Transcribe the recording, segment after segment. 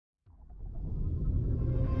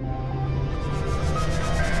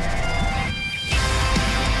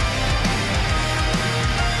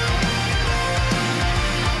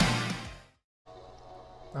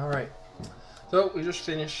So we just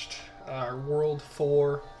finished our World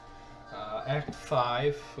 4 Act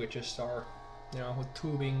 5, which is our, with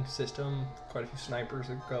tubing system, quite a few snipers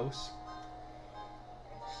and ghosts.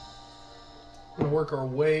 We're gonna work our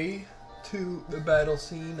way to the battle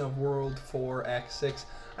scene of World 4 Act 6.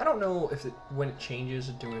 I don't know if when it changes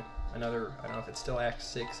into another, I don't know if it's still Act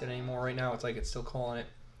 6 anymore. Right now it's like it's still calling it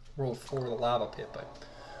World 4 the Lava Pit, but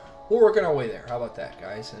we're working our way there. How about that,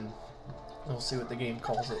 guys? And we'll see what the game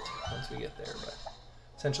calls it once we get there. But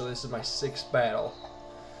essentially this is my 6th battle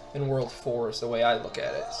in World 4 is the way I look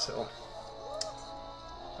at it. So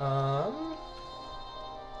okay,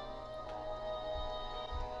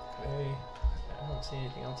 I don't see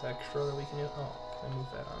anything else extra that we can do. Oh, can I move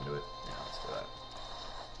that onto it? Yeah, let's do that.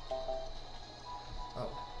 Oh,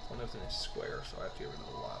 one lives in a square, so I have to get rid of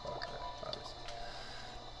the lava. Obviously.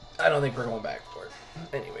 I don't think we're going back for it.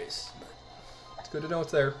 Anyways, it's good to know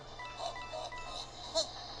it's there.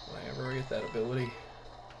 Whenever I get that ability,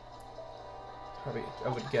 probably I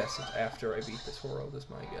would guess it's after I beat this world. Is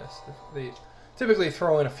my guess. They typically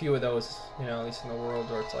throw in a few of those, at least in the world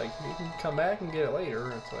where it's like you can come back and get it later.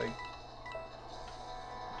 And it's like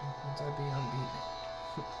once I be unbeaten.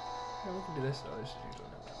 Yeah, we can do this though. This is usually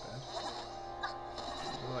not that bad.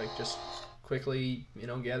 So, like just quickly,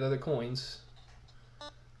 gather the coins.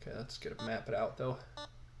 Okay, let's get a map it out though.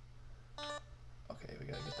 Okay, we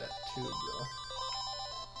gotta get that tube though.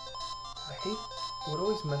 I hate what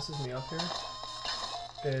always messes me up here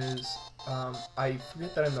is I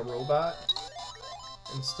forget that I'm the robot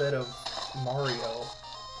instead of Mario.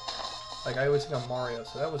 Like I always think I'm Mario,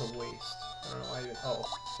 so that was a waste. I don't know why I even. Oh,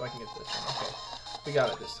 so I can get this one. Okay, we got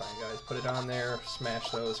it this time, guys. Put it on there, smash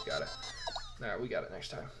those. Got it. All right, we got it next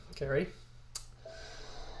time. Okay, ready?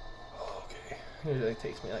 Okay. Usually it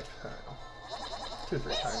takes me like I don't know 2 or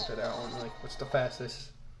 3 times for that one. Like, what's the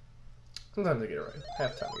fastest? Sometimes I get it right.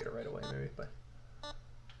 Half the time I get it right away, maybe. But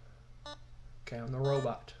okay, I'm the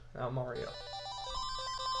robot, not Mario.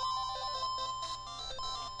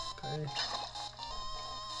 Okay.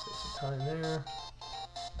 Save some time there.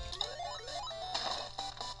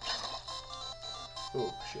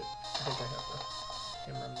 Oh shit! I think I have to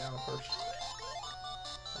hammer him down first.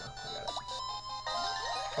 No, I got it.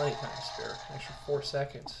 Plenty of time to spare. Extra 4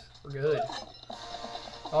 seconds. We're good.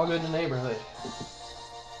 All good in the neighborhood.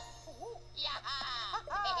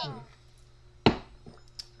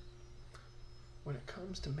 When it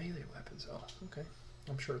comes to melee weapons, oh, okay.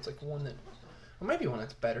 I'm sure it's like one that, or maybe one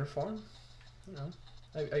that's better for him.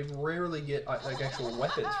 I rarely get like actual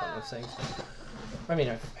weapons from those things. I mean,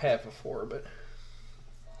 I have before, but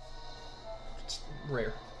it's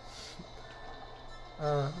rare.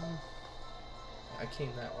 I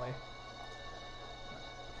came that way.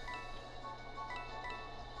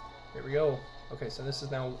 Here we go. Okay, so this is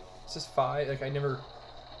now, is this 5? Like I don't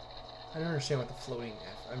understand what the floating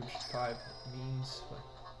F5 means.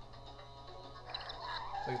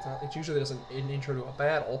 Like it's not. It usually doesn't an intro to a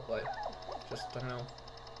battle, but just I don't know.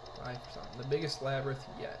 5 or something. The biggest labyrinth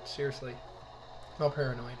yet. Seriously, how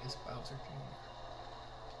paranoid is Bowser Jr.?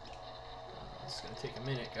 This is gonna take a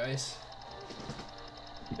minute, guys.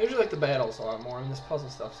 I usually like the battles a lot more, and this puzzle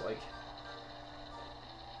stuff's like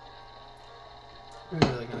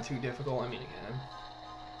usually like not too difficult. I mean, again,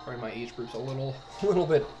 probably my age group's a little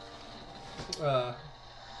bit.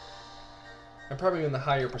 I'm probably in the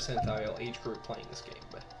higher percentile age group playing this game,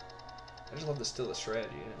 but I just love the still the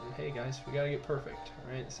strategy. And hey guys, we gotta get perfect,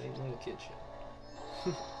 alright? This ain't little kid shit.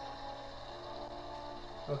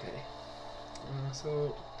 Okay.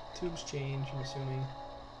 So tubes change, I'm assuming.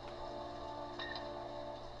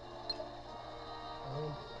 Oh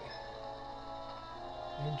boy.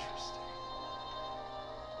 Interesting.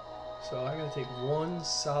 So I gotta take one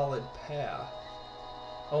solid path.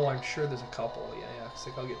 Oh, I'm sure there's a couple. Yeah. Cause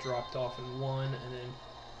like I'll get dropped off in one, and then.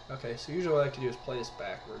 Okay, so usually what I like to do is play this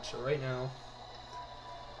backwards. So right now,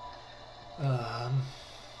 yeah,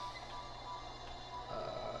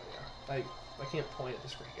 I can't point at the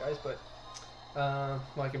screen, guys, but well,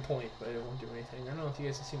 I can point, but it won't do anything. I don't know if you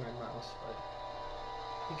guys can see my mouse, but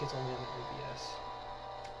I think it's only on the OBS.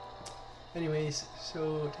 Anyways,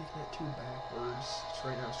 so taking that tube backwards. So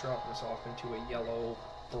right now it's dropping us off into a yellow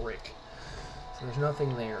brick. So there's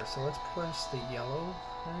nothing there. So let's press the yellow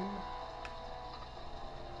thing.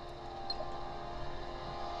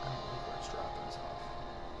 I don't like where it's dropping us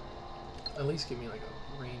off. At least give me like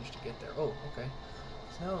a range to get there. Oh, okay.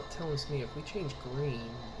 So now it tells me if we change green,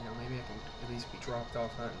 maybe I can at least be dropped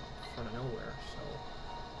off not in front of nowhere. So,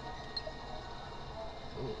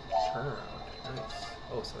 oh, turnaround, nice.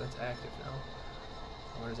 Oh, so that's active now.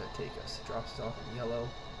 Where does that take us? It drops us off in yellow,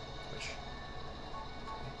 which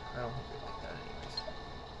I don't think we like that anyways.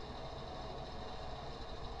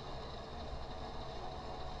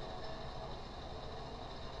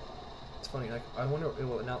 funny. Like, I wonder,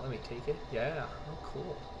 will it not let me take it? Yeah. Oh,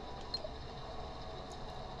 cool.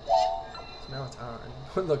 So now it's on.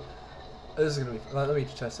 Look, this is gonna be. Let me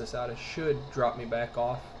test this out. It should drop me back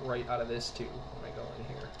off right out of this too when I go in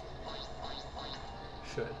here.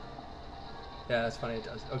 Should. Yeah, that's funny. It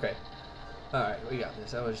does. Okay. All right, we got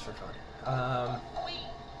this. That was just for fun.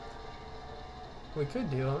 We could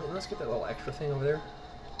do. Let's get that little extra thing over there.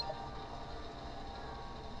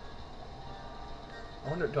 I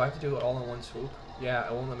wonder, do I have to do it all in one swoop? Yeah,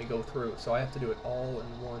 it won't let me go through, so I have to do it all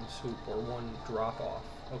in one swoop or one drop off.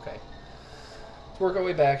 Okay. Let's work our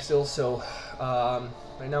way back still. So,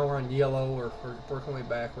 right now we're on yellow, or we're working our way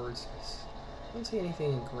backwards. I don't see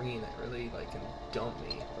anything in green that really like can dump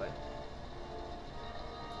me, but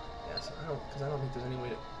yeah, so because I don't think there's any way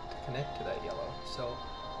to connect to that yellow. So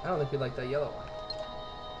I don't think we like that yellow one.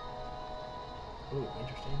 Ooh,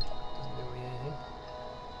 interesting. Doesn't do anything.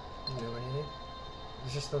 Doesn't do anything.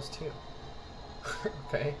 It's just those two.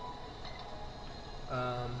 Okay.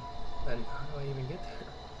 Then how do I even get there?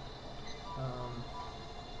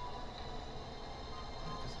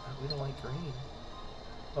 We don't like green.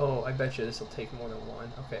 Oh, I bet you this will take more than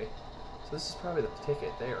one. Okay. So this is probably the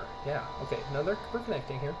ticket there. Yeah, okay. Now we're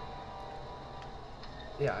connecting here.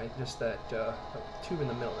 Yeah, just that tube in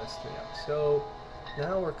the middle, that's 3 up. So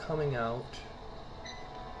now we're coming out.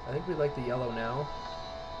 I think we like the yellow now.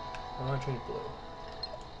 I want to change blue.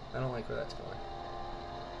 I don't like where that's going.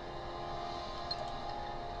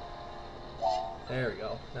 There we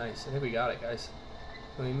go. Nice. I think we got it, guys.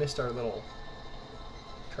 And we missed our little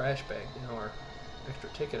trash bag, you know, our extra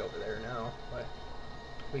ticket over there now. But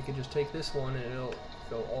we could just take this one and it'll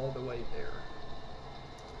go all the way there.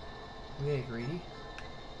 We ain't greedy.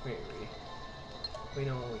 We ain't greedy. We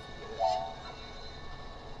know we can get it.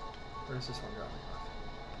 Where's this one dropping off?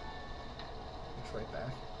 It's right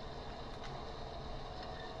back.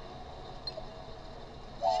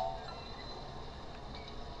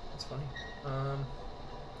 That's funny.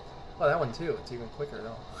 Well, that one too. It's even quicker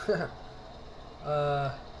though.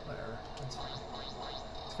 Whatever. That's fine.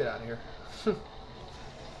 Let's get out of here.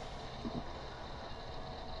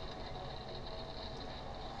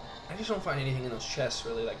 I just don't find anything in those chests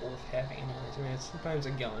really like worth having. I mean, it's sometimes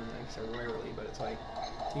a gun, like I said, rarely, but it's like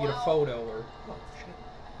to get a photo or oh shit.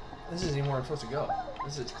 This isn't even where I'm supposed to go.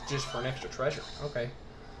 This is just for an extra treasure. Okay.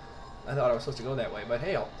 I thought I was supposed to go that way, but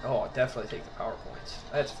hey, I'll definitely take the power points.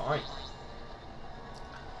 That's fine.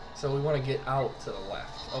 So we want to get out to the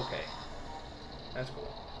left. Okay. That's cool.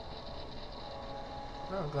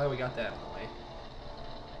 Well, I'm glad we got that out of the way.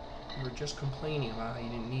 You were just complaining about how you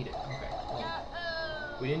didn't need it. Okay. Well,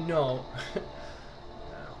 we didn't know.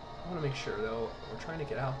 Now, I want to make sure, though, we're trying to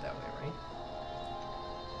get out that way, right?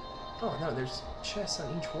 Oh, no, there's chests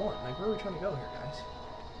on each one. Like, where are we trying to go here, guys?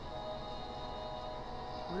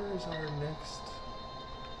 Where is our next...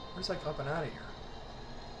 Where's, like, up and out of here?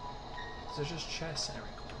 There's just chests in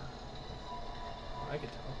every corner. I could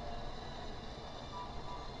tell.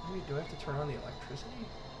 Maybe, do I have to turn on the electricity?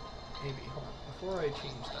 Maybe. Hold on. Before I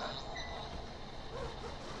change that.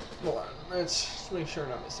 Hold on. Let's make sure I'm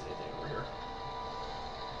not missing anything over here.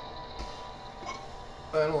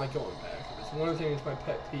 I don't like going back. It's one of the things my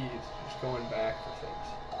pet peeves, just going back for things.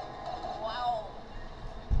 Wow.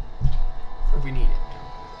 If we need it.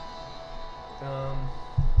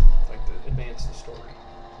 Like to advance the story.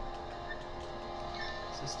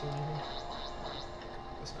 Is this doing anything?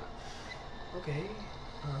 Guess not. Okay.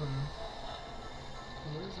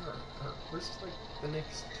 Where's like the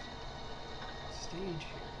next stage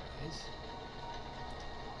here, guys? Is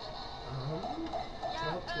it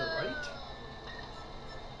up to the right?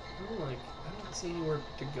 I don't see anywhere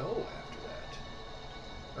to go after that.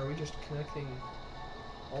 Are we just connecting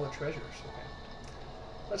all the treasures? Okay.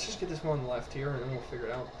 Let's just get this one left here and then we'll figure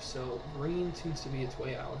it out. So green seems to be its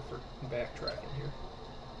way out if we're backtracking here.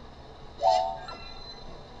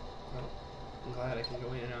 Well, I'm glad I can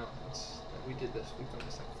go in and out. We did this. We've done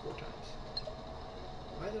this like 4 times.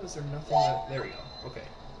 Why was there nothing that... There we go. Okay.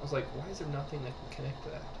 I was like, why is there nothing that can connect to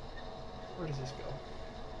that? Where does this go?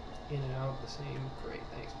 In and out, the same. Great,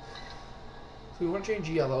 thanks. So we want to change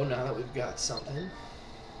yellow now that we've got something.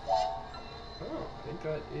 Oh, I think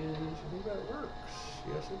that works.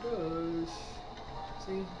 Yes, it does.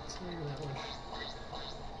 See? It's not even that much.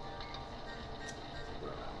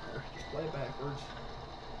 Just play it backwards.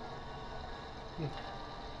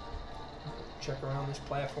 Check around this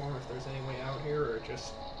platform if there's any way out here, or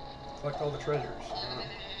just collect all the treasures.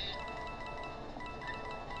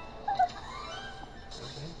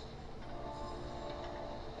 Okay.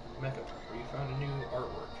 Mecha Pepper, you found a new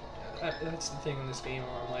artwork. Yeah, that's the thing in this game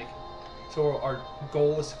where I'm like, So our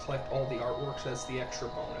goal is to collect all the artworks. That's the extra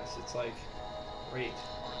bonus. It's like, great.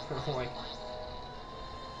 Like,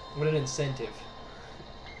 what an incentive.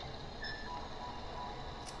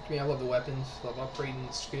 I mean, I love the weapons, love upgrading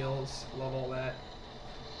the skills, love all that.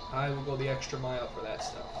 I will go the extra mile for that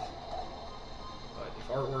stuff. But if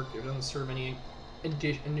artwork, it doesn't serve any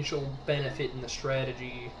initial benefit in the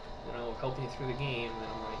strategy, you know, helping you through the game, then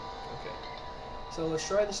I'm like, okay. So let's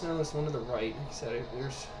try this now. This one to the right. Like I said,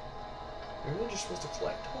 I'm really just supposed to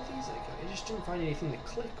collect all these. Like, I just didn't find anything to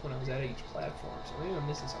click when I was at each platform, so maybe I'm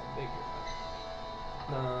missing something big here.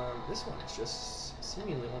 This one is just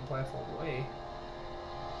seemingly one platform away.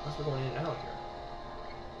 Unless we're going in and out here.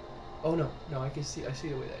 Oh no, I see the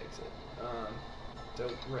way to exit. So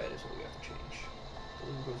red is what we have to change.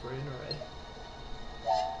 Blue goes right into red.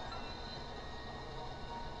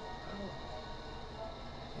 Oh.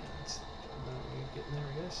 Yeah, it's getting there,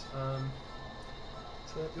 I guess.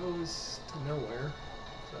 So that goes to nowhere.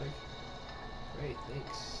 It's like, great,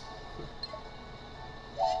 thanks.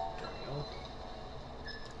 There we go.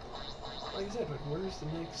 Like I said, but where's the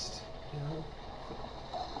next, you know?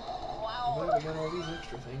 I'm glad we got all these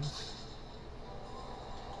extra things.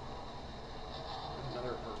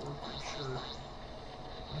 Another artwork, I'm sure.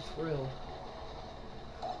 I'm thrilled.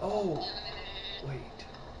 Oh! Wait.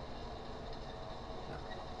 No.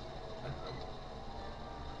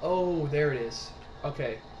 Oh, there it is.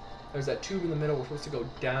 Okay. There's that tube in the middle. We're supposed to go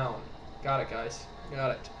down. Got it, guys.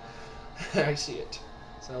 Got it. I see it.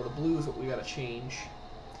 So the blue is what we gotta change.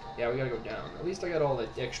 Yeah, we gotta go down. At least I got all the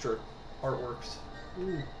extra artworks.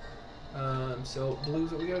 Ooh. So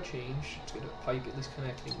blue's what we gotta change. It's gonna pipe at least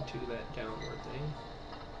connecting to that downward thing.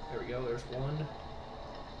 There we go, there's one.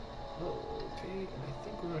 Oh, okay, and I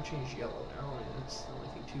think we're gonna change yellow now, and that's the only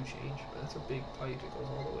thing to change, but that's a big pipe, it goes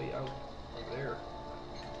all the way out over there.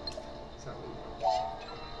 That's not what we want.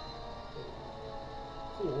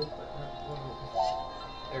 Cool, but not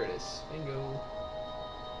well. There it is. Bingo.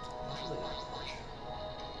 That's really not much.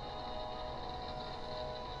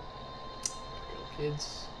 There we go, kids.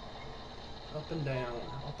 Up and down,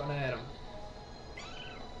 up and at 'em.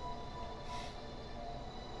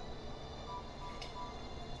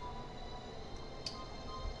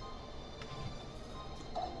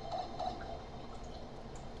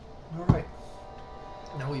 All right,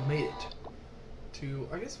 now we've made it to.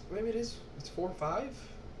 I guess maybe it's 4 or 5.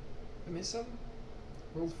 I missed something.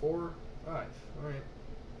 World 4, 5. All right.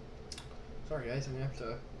 Sorry guys, I'm gonna have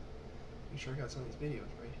to make sure I got some of these videos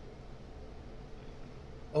right.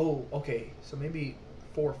 Oh, okay. So maybe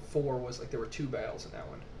 4 was like there were 2 battles in that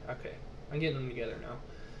one. Okay, I'm getting them together now.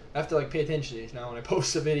 I have to like pay attention to these now when I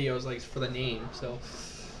post the videos, like for the name. So,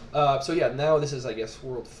 so yeah. Now this is, I guess,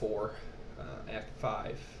 World 4, Act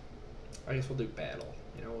 5. I guess we'll do battle.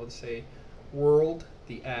 You know, we'll say World,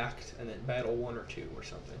 the Act, and then Battle 1 or 2 or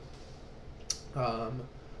something.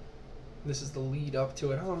 This is the lead up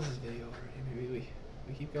to it. How long is this video already? Maybe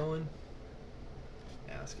we keep going.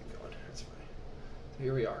 Yeah, let's keep going. That's fine.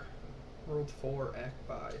 Here we are, World 4, Act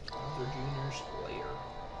 5, Bowser Jr.'s Lair.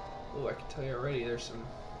 Oh, I can tell you already, there's some.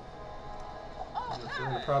 We're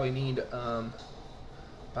gonna probably need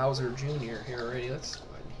Bowser Jr. here already. Let's go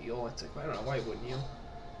ahead and heal. It's like, I don't know, why wouldn't you?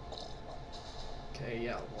 Okay,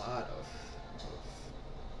 yeah, a lot of.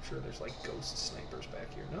 I'm sure there's like ghost snipers back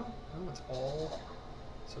here. No, it's all.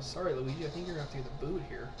 So sorry, Luigi. I think you're gonna have to get the boot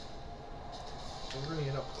here. We're gonna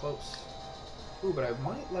get up close. Ooh, but I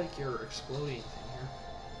might like your exploding thing here.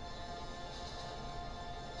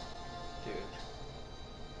 Dude.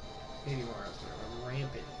 Baby Mario's gonna run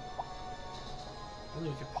rampant. Only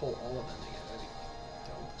we could pull all of them together. That'd be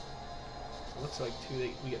dope. So it looks like, too,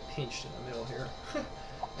 we get pinched in the middle here.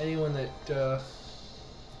 Anyone that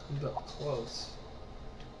comes up close.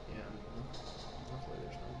 Yeah, luckily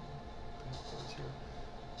there's no backwards here.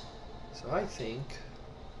 So I think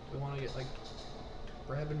we want to get, like,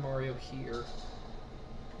 Rabbids Mario here,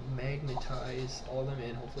 magnetize all of them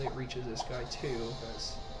in. Hopefully it reaches this guy too,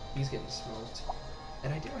 because he's getting smoked.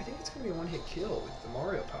 And I think it's going to be a one-hit kill with the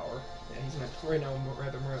Mario power. Yeah, he's not, right now,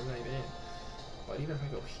 Rabbids Mario's not even in. But even if I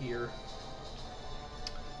go here,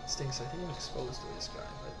 it stinks. I think I'm exposed to this guy,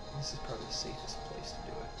 but this is probably the safest place to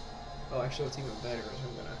do it. Oh, actually, what's even better is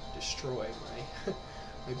I'm going to destroy my,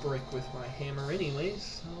 my brick with my hammer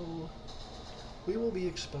anyways, so we will be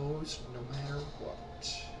exposed no matter what.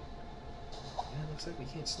 And it looks like we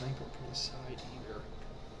can't snipe him from the side either.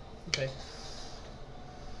 Okay.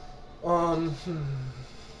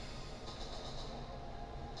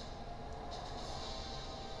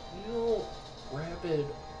 You know, Rabbid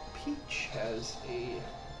Peach has a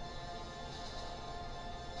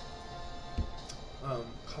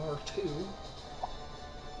car too.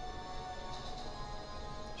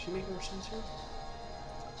 She make more sense here?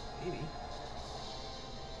 Maybe.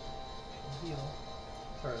 Heal.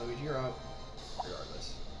 Sorry, Luigi, you're out.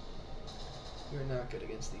 Regardless. You're not good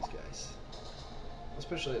against these guys.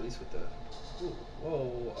 Especially at least with the... Ooh,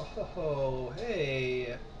 whoa, oh,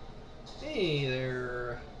 hey! Hey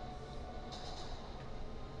there!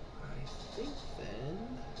 I think then...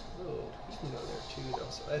 Oh, he can go there too though,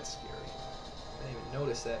 so that's scary. I didn't even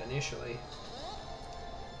notice that initially.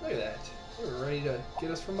 Look at that. They were ready to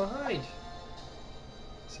get us from behind.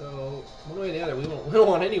 So, one way or the other, we don't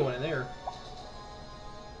want anyone in there.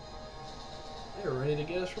 They were ready to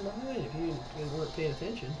get us from behind if you weren't paying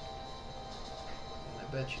attention. And I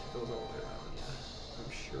bet you it goes all the way around, yeah.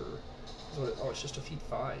 I'm sure. Oh, it's just defeat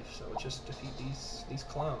 5, so it's just defeat these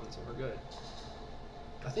clowns and we're good.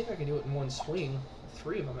 I think I can do it in one swing,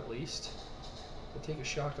 3 of them at least. We'll take a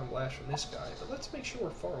shotgun blast from this guy, but let's make sure we're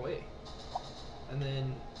far away. And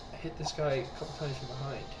then hit this guy a couple times from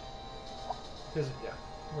behind. Because, yeah,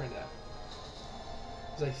 we're in that.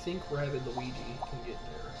 Because I think Rabid Luigi can get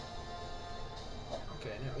there.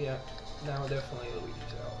 Okay, now, yeah, now definitely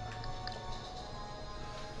Luigi's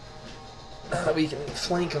out. We can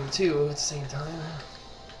flank him too at the same time.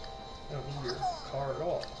 I don't need your car at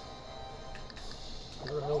all.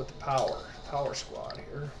 We're gonna go with the power squad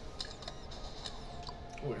here.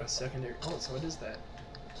 Oh, we got a secondary. Oh, so it is that.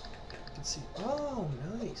 Let's see. Oh,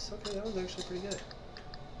 nice. Okay, that was actually pretty good.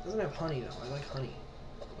 Doesn't have honey though. I like honey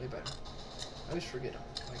way better. I always forget them.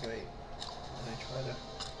 Like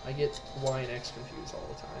I get Y and X confused all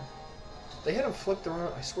the time. They had them flipped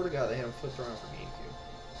around. I swear to God, they had them flipped around for GameCube.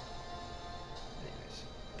 Anyways,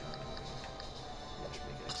 I'm just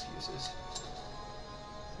making excuses. I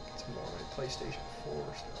think it's more like PlayStation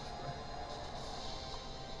 4 stuff.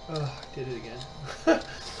 Oh, I did it again.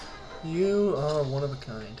 You are one of a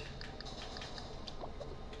kind.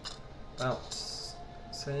 Bounce.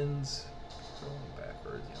 Sends. Rolling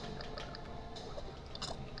backwards. Yeah, we know that.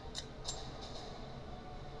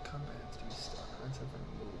 Combat's to be stuck. Prevents them from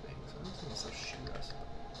moving. So I'm just thinking they'll shoot us.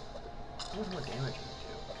 How much more damage would it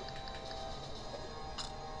do?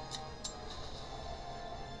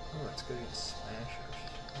 Oh, that's good against smashers.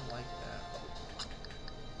 I like that.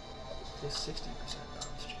 This 60%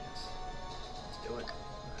 bounce chance. Let's do it.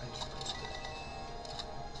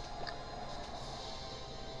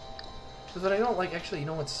 Because what I don't like, actually, you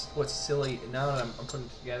know what's silly? Now that I'm putting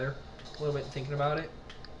it together a little bit and thinking about it,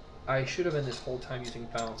 I should have been this whole time using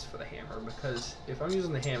bounce for the hammer, because if I'm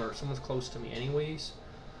using the hammer, if someone's close to me anyways,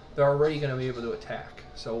 they're already going to be able to attack.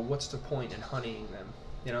 So what's the point in honeying them?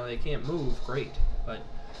 You know, they can't move, great, but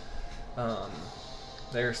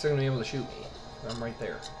they're still going to be able to shoot me. I'm right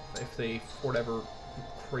there. If they, for whatever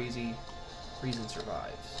crazy reason,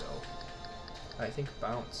 survive. So I think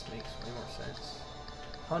bounce makes way more sense.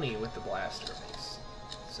 Honey with the blaster makes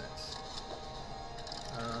sense.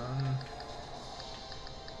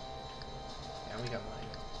 Yeah, we got money.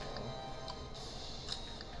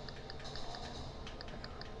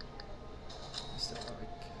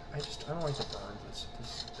 I don't like the burns.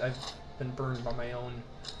 I've been burned by my own.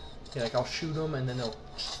 Yeah, like I'll shoot them and then they'll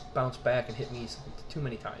bounce back and hit me too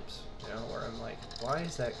many times. You know, where I'm like, why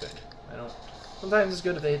is that good? I don't. Sometimes it's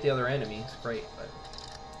good if they hit the other enemy. It's great, but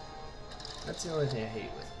that's the only thing I hate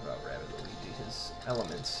about Rabid Luigi. His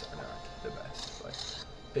elements are not the best, but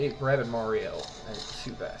Rabid Mario is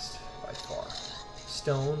the best by far.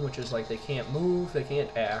 Stone, which is like they can't move, they can't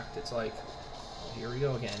act. It's like, oh, here we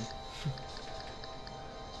go again.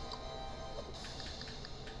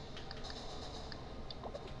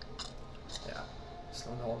 Yeah,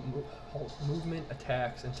 Stone all movement,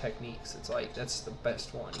 attacks, and techniques. It's like that's the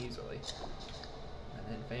best one easily. And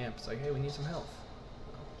then Vamp, it's like, hey, we need some health.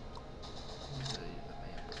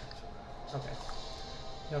 Okay.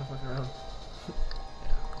 You gotta fuck around.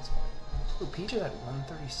 Yeah, that's fine. Ooh, Peach is at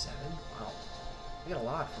 137? Wow. We got a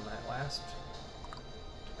lot from that last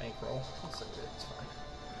bankroll. That's so good, it's fine.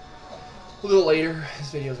 A little later, this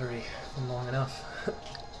video's already been long enough. Oh, look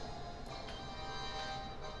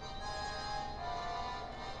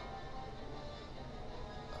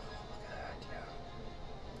at that, yeah.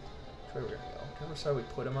 That's where we're gonna go. Whatever side we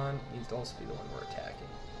put him on needs to also be the one we're attacking.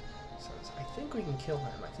 So I think we can kill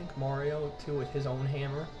him. I think Mario too with his own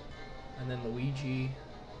hammer, and then Luigi.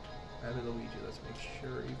 Rabid Luigi. Let's make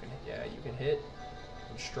sure you can. Yeah, you can hit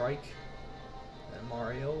and strike, and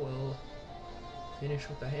Mario will finish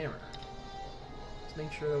with the hammer. Let's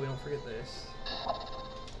make sure that we don't forget this. I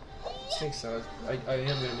think so. I am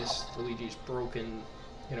gonna miss Luigi's broken,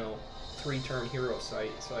 you know, 3-turn hero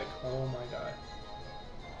sight. It's like, oh my god.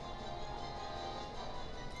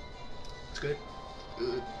 It's good.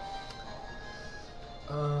 Good.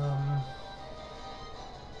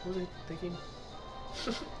 What was I thinking?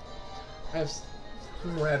 I have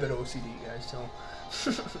rabbit OCD, guys, so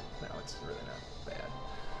no, it's really not bad.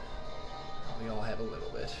 We all have a little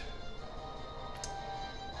bit.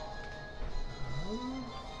 I'm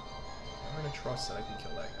gonna trust that I can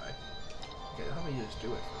kill that guy. Okay, how about you just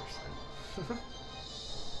do it first then?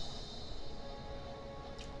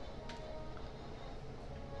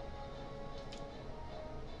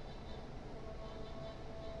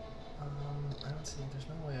 I don't see, there's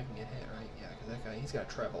no way I can get hit, right? Yeah, because that guy, he's got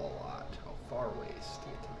to travel a lot, far ways to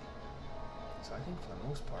get to me. So I think for the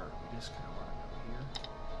most part, we just kind of want to go here.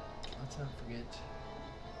 Let's not forget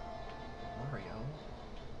Mario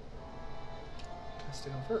has to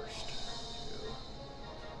go first.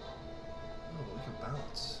 Oh, but we can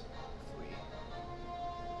bounce if we...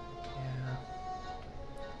 Yeah.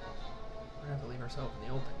 We're going to have to leave ourselves in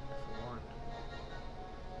the open if we want.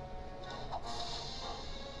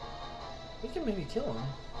 We can maybe kill him.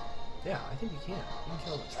 Yeah, I think we can. We can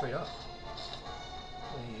kill him straight up.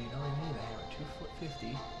 You don't even need a hammer.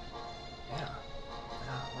 2'50". Yeah.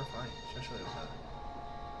 Nah, we're fine. Especially with that.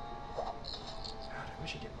 God, I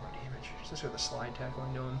wish he did more damage. Especially with the slide tackle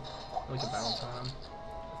I'm doing. We can bounce on him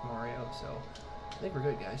with Mario, so I think we're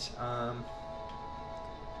good, guys.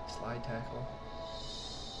 Slide tackle.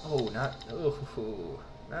 Oh,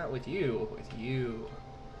 not with you. With you.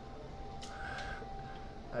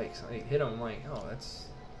 I hit him like, oh, that's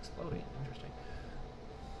exploding. Interesting.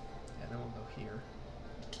 Yeah, then we'll go here.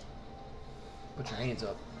 Put your hands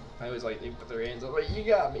up. I always like they put their hands up like, you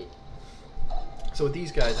got me. So with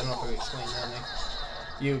these guys, I don't know if I can explain that.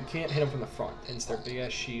 You can't hit them from the front. Hence their big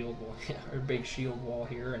ass shield wall, or big shield wall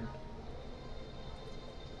here. And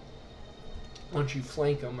once you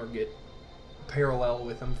flank them or get parallel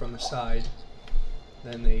with them from the side,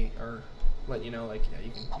 then they are letting you know, like, yeah,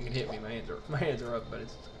 you can hit me. My hands are up, but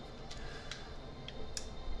it's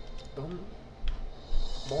boom,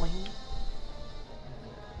 boing.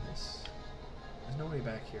 There's nobody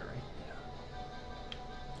back here, right? Yeah.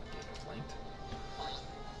 Get flanked.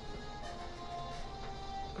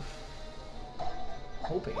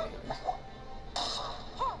 Hoping, anyways.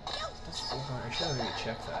 That's so hard. I should have maybe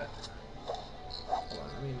checked that. Hold on,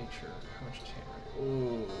 let me make sure. How much is hammer?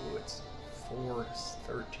 Ooh, it's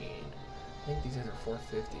 413. I think these guys are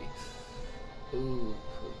 450. Ooh.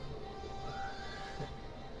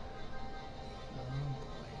 Oh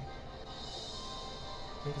boy.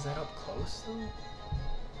 I think, is that up close though?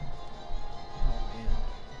 Oh man.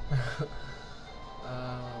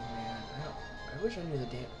 Oh man. I wish I knew the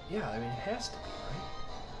damn. Yeah, I mean it has to be, right?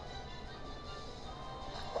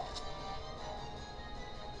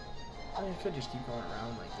 I mean, I could just keep going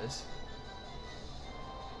around like this.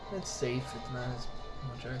 It's safe. It's not as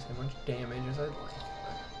much damage as I'd like.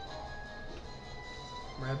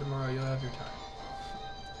 But Rabbid Mario, you'll have your time.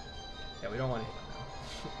 Yeah, we don't want to hit him now.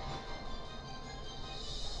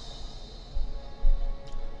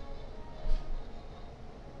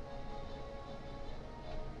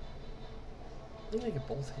 I think they could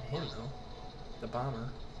both hit him though. The bomber.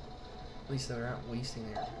 At least they're not wasting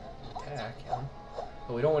their attack, you know?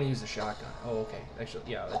 But we don't want to use the shotgun. Oh, okay. Actually,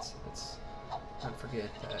 yeah, let's not forget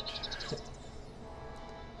that.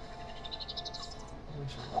 We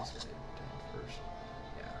should at least get it first.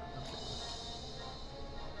 Yeah,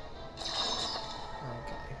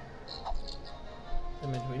 okay. I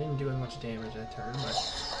mean, we didn't do as much damage that turn, but...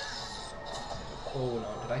 Oh no,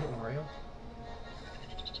 did I hit Mario?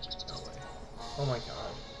 No way. Oh my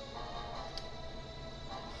god.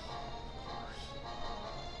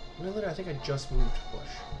 Literally, I think I just moved to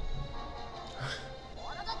push.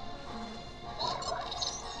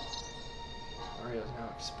 Mario's now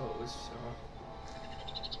exposed, so...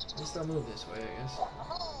 At least I'll move this way, I guess.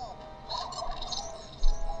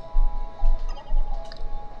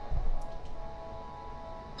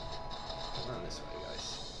 Come on this way, guys.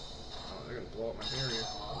 Oh, they're gonna blow up my barrier. I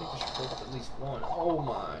think I should blow up at least one. Oh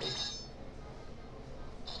my!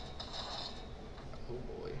 Oh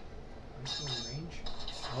boy. Am I still in range?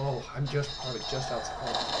 Oh, I'm probably just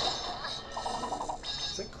outside.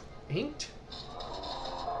 Is that inked?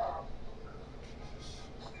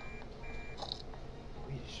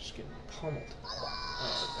 He's just getting pummeled.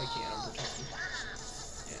 I can't, I'm protected.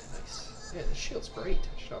 Yeah, nice. Yeah, the shield's great.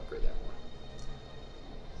 I should upgrade that more.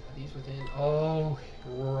 Are these within? Oh,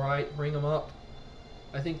 right. Bring them up.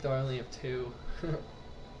 I think though I only have 2.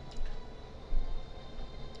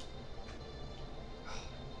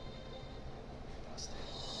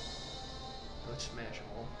 Let's smash them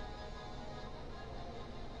all.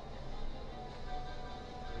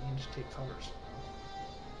 I can just take covers.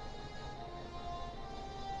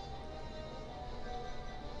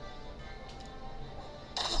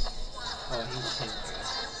 Oh, he's him, I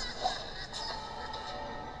guess.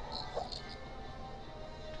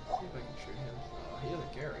 See if I can shoot him. Oh, he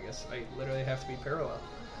doesn't care, I guess. I literally have to be parallel.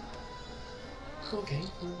 Okay,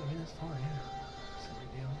 well, I mean, that's fine, yeah. That's no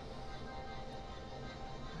big deal.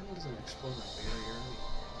 Why doesn't it explode my barrier?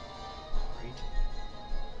 Right.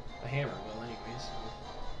 The hammer will, anyways, so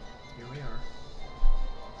here we are.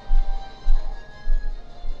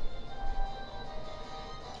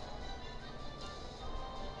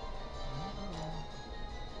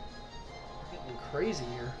 Getting crazy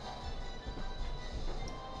here.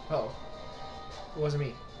 Oh, it wasn't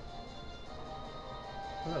me.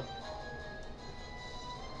 Hello.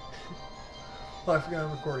 Oh, I forgot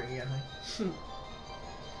I'm recording again.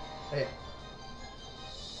 Hey.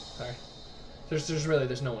 Sorry.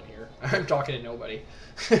 There's no one here. I'm talking to nobody.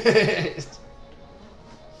 It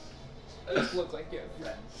just look like you have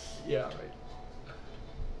friends. Yeah, right.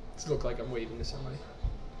 Just look like I'm waving to somebody.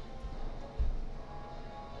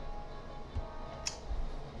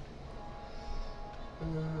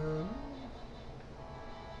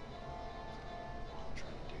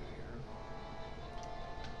 Trying to do here.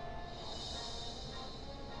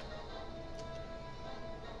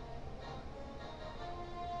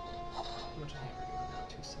 How much hammer do I now?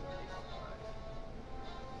 275.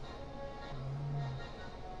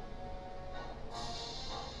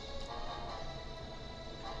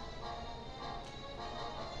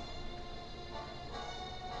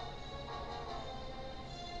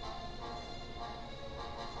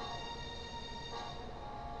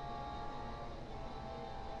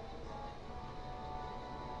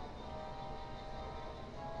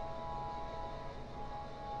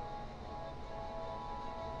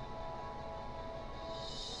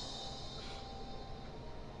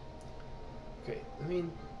 Okay, I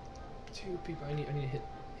mean, two people. I need to hit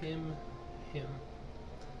him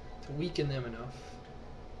to weaken them enough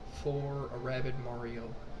for a Rabid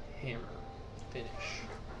Mario hammer finish.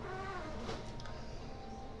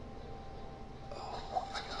 Oh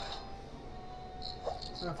my god!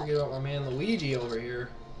 Let's not forget about my man Luigi over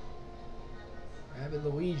here. Rabid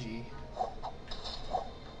Luigi.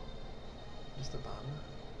 Just the bomber.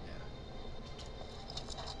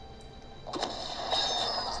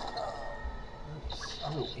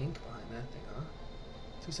 Oh, ink behind that thing, huh?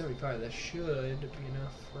 275, that should be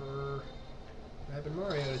enough for Rabid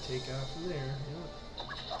Mario to take out from there. Yeah.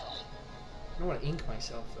 I don't want to ink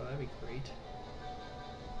myself, though. That'd be great.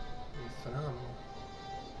 That'd be phenomenal.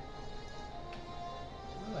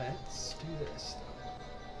 Let's do this, though.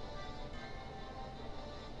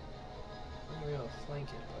 I'm not able to flank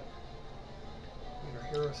it, but we get our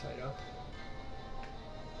hero side up.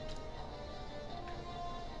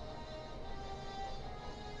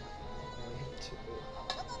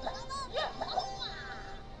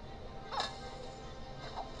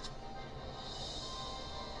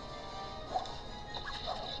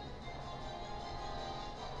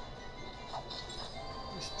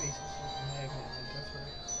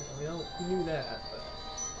 We knew that, but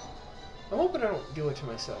I'm hoping I don't do it to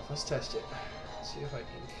myself. Let's test it. See if I ink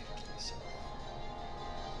myself.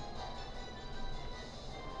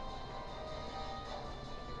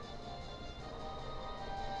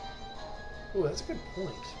 Ooh, that's a good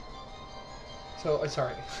point. So,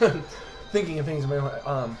 sorry. Thinking of things in my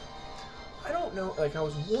mind. I don't know, like, I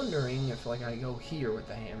was wondering if, like, I go here with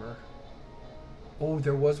the hammer. Oh,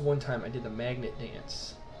 there was one time I did the magnet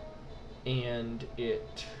dance. And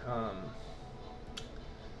it,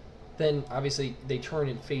 then obviously they turn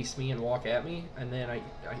and face me and walk at me, and then I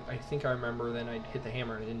think I remember then I'd hit the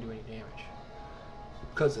hammer and it didn't do any damage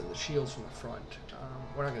because of the shields from the front.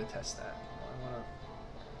 We're not going to test that. I want to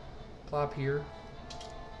plop here.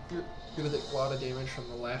 You're going to take a lot of damage from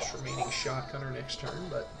the last remaining shotgunner next turn,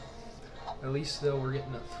 but at least though we're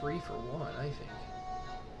getting a 3 for 1, I think.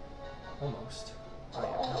 Almost. Oh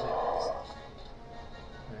yeah,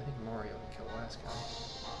 no, I think Mario would kill the last guy.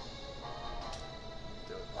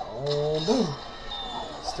 Oh, boom!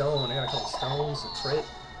 Stone. I got a couple stones. A crit.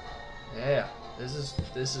 Yeah, this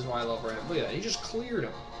is why I love Rabbids. Look at that. He just cleared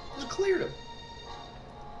him. Just cleared him.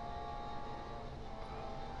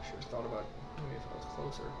 I should have thought about maybe if I was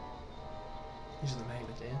closer. Using the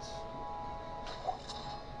magnet dance.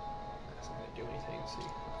 That's not gonna do anything. Let's see.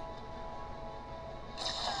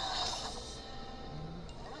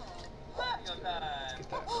 Let's get that going. It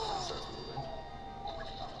starts moving.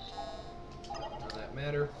 None of that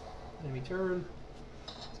matter. Enemy turn.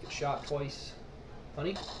 Let's get shot twice.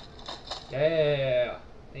 Honey? Yeah!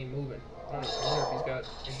 Ain't moving. I wonder if he's got...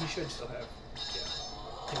 He should still have...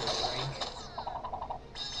 Yeah. Range.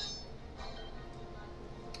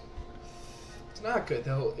 What's not good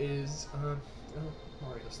though is oh,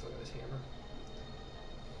 Mario's still got his hammer.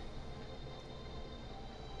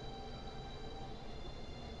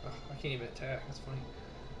 Oh, I can't even attack. That's funny.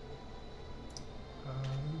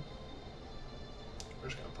 We're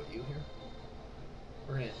just gonna put you here.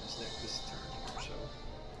 We're gonna end this turn here, so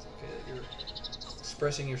it's okay that you're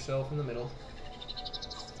expressing yourself in the middle.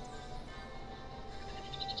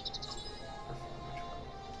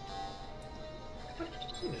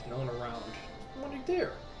 You're just milling around. One right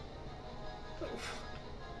there.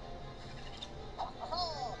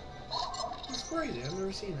 That's crazy. I've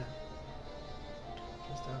never seen that.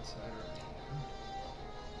 Just outside right here.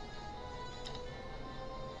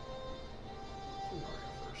 Let's do Mario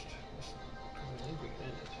first. Just because I think we can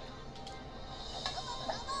end it.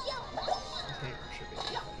 This hammer should be able to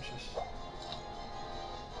finish this.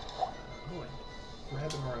 Oh, and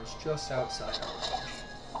Rabbid Mario's just outside our range.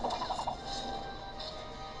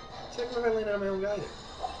 Check if I land on my own guy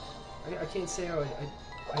there. I can't say how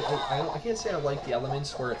I can't say I like the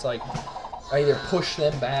elements where it's like I either push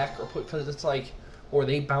them back or put because it's like or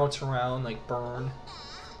they bounce around like burn.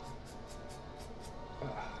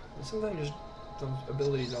 Sometimes just those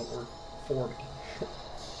abilities don't work for me.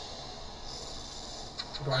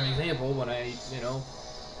 For an example, when I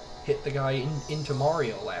hit the guy into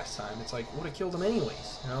Mario last time, it's like would have killed him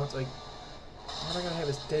anyways. It's like why am I gonna have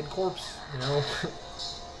his dead corpse?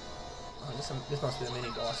 Oh, this must be the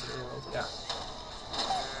mini boss of the world. Yeah.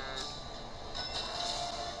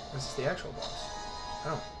 This is the actual boss.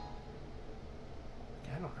 Oh.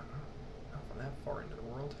 Yeah, I don't know. Not from that far into the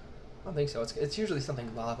world. I don't think so. It's usually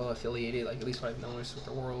something lava affiliated, like at least what I've noticed with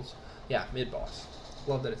the worlds. Yeah, mid-boss.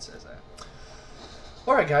 Love that it says that.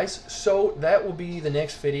 Alright guys, so that will be the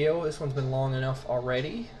next video. This one's been long enough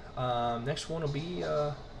already. Next one will be,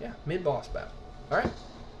 yeah, mid-boss battle. Alright,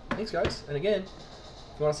 thanks guys. And again,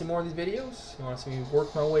 if you want to see more of these videos, you want to see me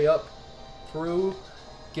work my way up through,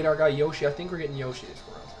 get our guy Yoshi. I think we're getting Yoshi this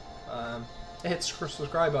world. Hit the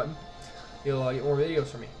subscribe button. You'll get more videos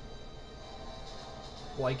from me.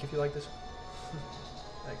 Like if you like this.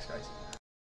 Thanks, guys.